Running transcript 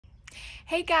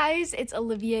Hey guys, it's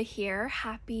Olivia here.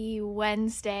 Happy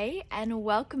Wednesday and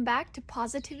welcome back to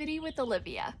Positivity with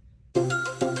Olivia.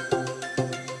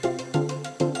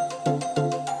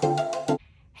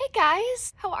 Hey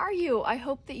guys, how are you? I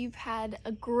hope that you've had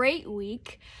a great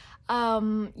week.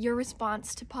 Your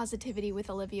response to Positivity with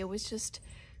Olivia was just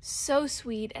so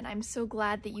sweet and I'm so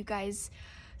glad that you guys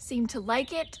seem to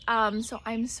like it. So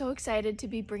I'm so excited to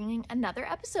be bringing another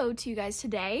episode to you guys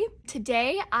today.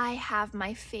 Today I have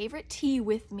my favorite tea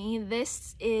with me.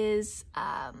 This is,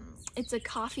 it's a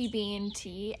coffee bean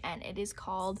tea and it is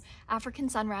called African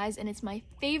Sunrise and it's my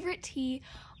favorite tea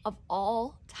of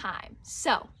all time.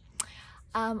 So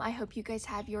I hope you guys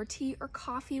have your tea or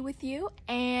coffee with you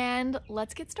and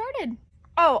let's get started.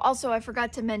 Oh, also I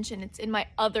forgot to mention it's in my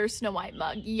other Snow White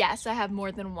mug. Yes, I have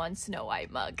more than one Snow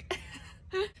White mug.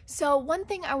 So one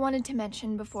thing I wanted to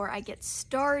mention before I get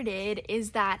started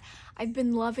is that I've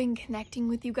been loving connecting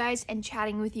with you guys and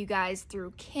chatting with you guys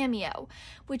through Cameo,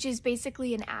 which is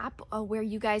basically an app where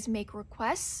you guys make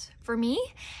requests for me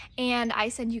and I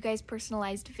send you guys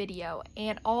personalized video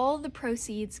and all the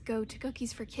proceeds go to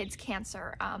Cookies for Kids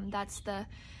Cancer. That's the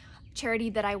charity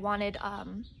that I wanted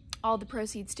all the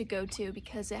proceeds to go to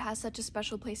because it has such a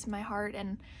special place in my heart,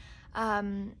 and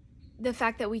the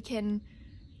fact that we can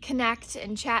connect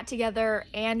and chat together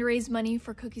and raise money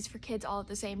for Cookies for Kids all at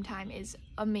the same time is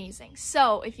amazing.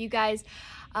 So if you guys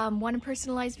want a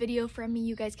personalized video from me,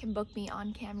 you guys can book me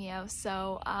on Cameo.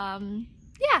 So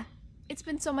yeah, it's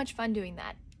been so much fun doing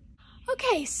that.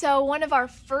 Okay, so one of our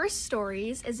first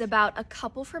stories is about a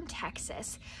couple from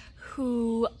Texas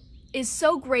who is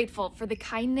so grateful for the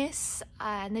kindness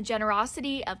and the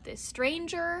generosity of this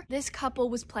stranger. This couple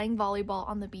was playing volleyball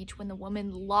on the beach when the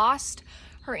woman lost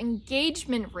her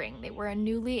engagement ring. They were a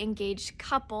newly engaged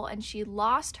couple and she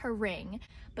lost her ring.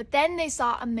 But then they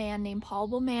saw a man named Paul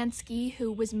Womansky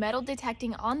who was metal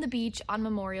detecting on the beach on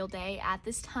Memorial Day at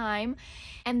this time,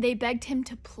 and they begged him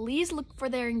to please look for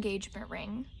their engagement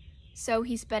ring. So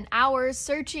he spent hours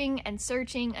searching and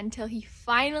searching until he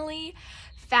finally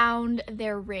found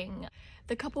their ring.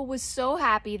 The couple was so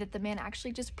happy that the man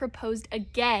actually just proposed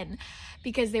again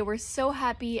because they were so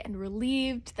happy and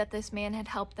relieved that this man had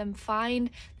helped them find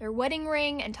their wedding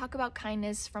ring and talk about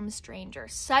kindness from a stranger.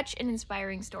 Such an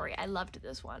inspiring story. I loved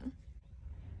this one.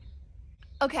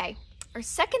 Okay, our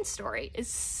second story is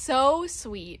so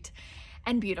sweet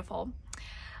and beautiful.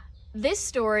 This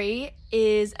story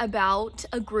is about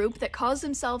a group that calls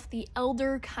themselves the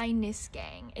Elder Kindness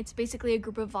Gang. It's basically a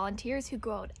group of volunteers who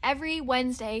go out every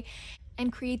Wednesday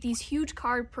and create these huge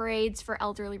car parades for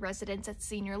elderly residents at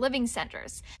senior living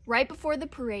centers. Right before the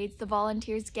parades, the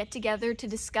volunteers get together to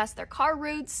discuss their car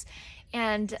routes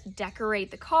and decorate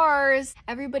the cars.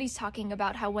 Everybody's talking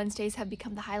about how Wednesdays have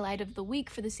become the highlight of the week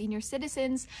for the senior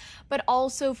citizens, but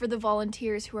also for the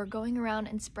volunteers who are going around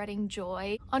and spreading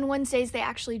joy. On Wednesdays, they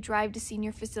actually drive to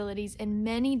senior facilities in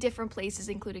many different places,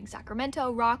 including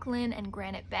Sacramento, Rockland, and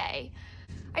Granite Bay.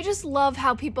 I just love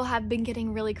how people have been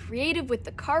getting really creative with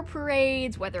the car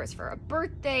parades, whether it's for a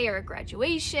birthday or a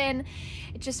graduation.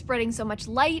 It's just spreading so much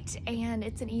light and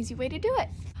it's an easy way to do it.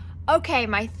 Okay,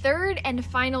 my third and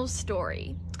final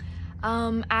story.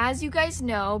 As you guys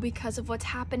know, because of what's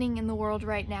happening in the world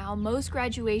right now, most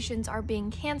graduations are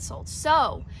being canceled.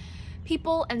 So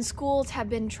people and schools have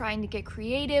been trying to get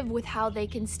creative with how they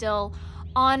can still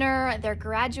honor their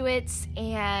graduates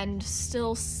and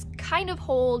still kind of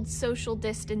hold social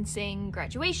distancing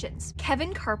graduations.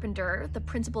 Kevin Carpenter, the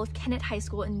principal of Kennett High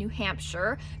School in New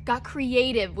Hampshire, got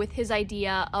creative with his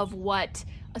idea of what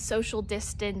a social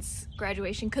distance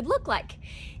graduation could look like.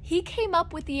 He came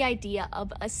up with the idea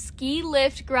of a ski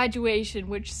lift graduation,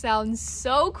 which sounds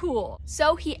so cool.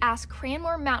 So he asked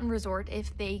Cranmore Mountain Resort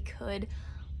if they could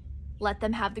let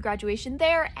them have the graduation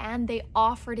there, and they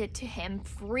offered it to him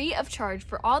free of charge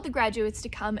for all the graduates to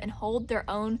come and hold their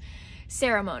own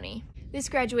ceremony. This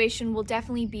graduation will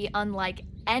definitely be unlike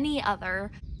any other,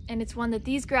 and it's one that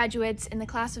these graduates in the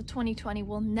class of 2020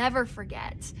 will never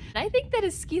forget. And I think that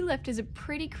a ski lift is a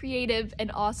pretty creative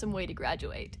and awesome way to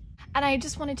graduate. And I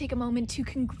just want to take a moment to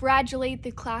congratulate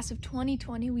the class of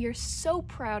 2020. We are so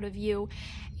proud of you,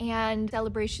 and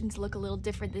celebrations look a little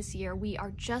different this year. We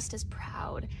are just as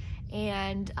proud.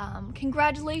 And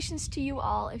congratulations to you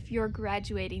all if you're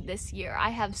graduating this year. I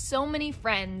have so many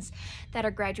friends that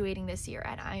are graduating this year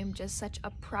and I am just such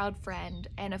a proud friend,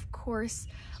 and of course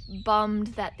bummed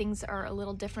that things are a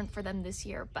little different for them this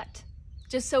year, but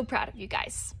just so proud of you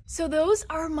guys. So those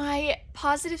are my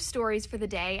positive stories for the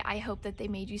day. I hope that they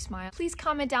made you smile. Please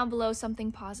comment down below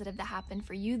something positive that happened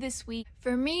for you this week.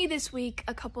 For me this week,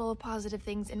 a couple of positive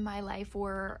things in my life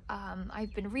were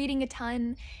I've been reading a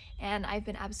ton and I've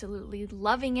been absolutely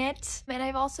loving it. And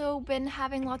I've also been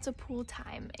having lots of pool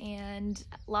time and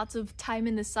lots of time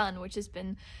in the sun, which has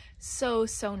been so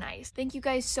nice. Thank you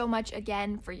guys so much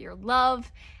again for your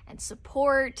love and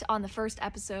support on the first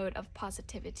episode of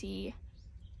PositiviTEA.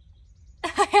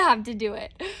 I have to do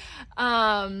it.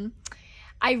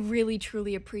 I really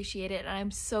truly appreciate it, and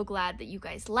I'm so glad that you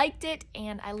guys liked it,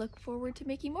 and I look forward to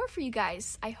making more for you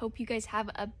guys. I hope you guys have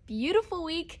a beautiful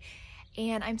week,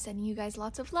 and I'm sending you guys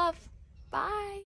lots of love. Bye.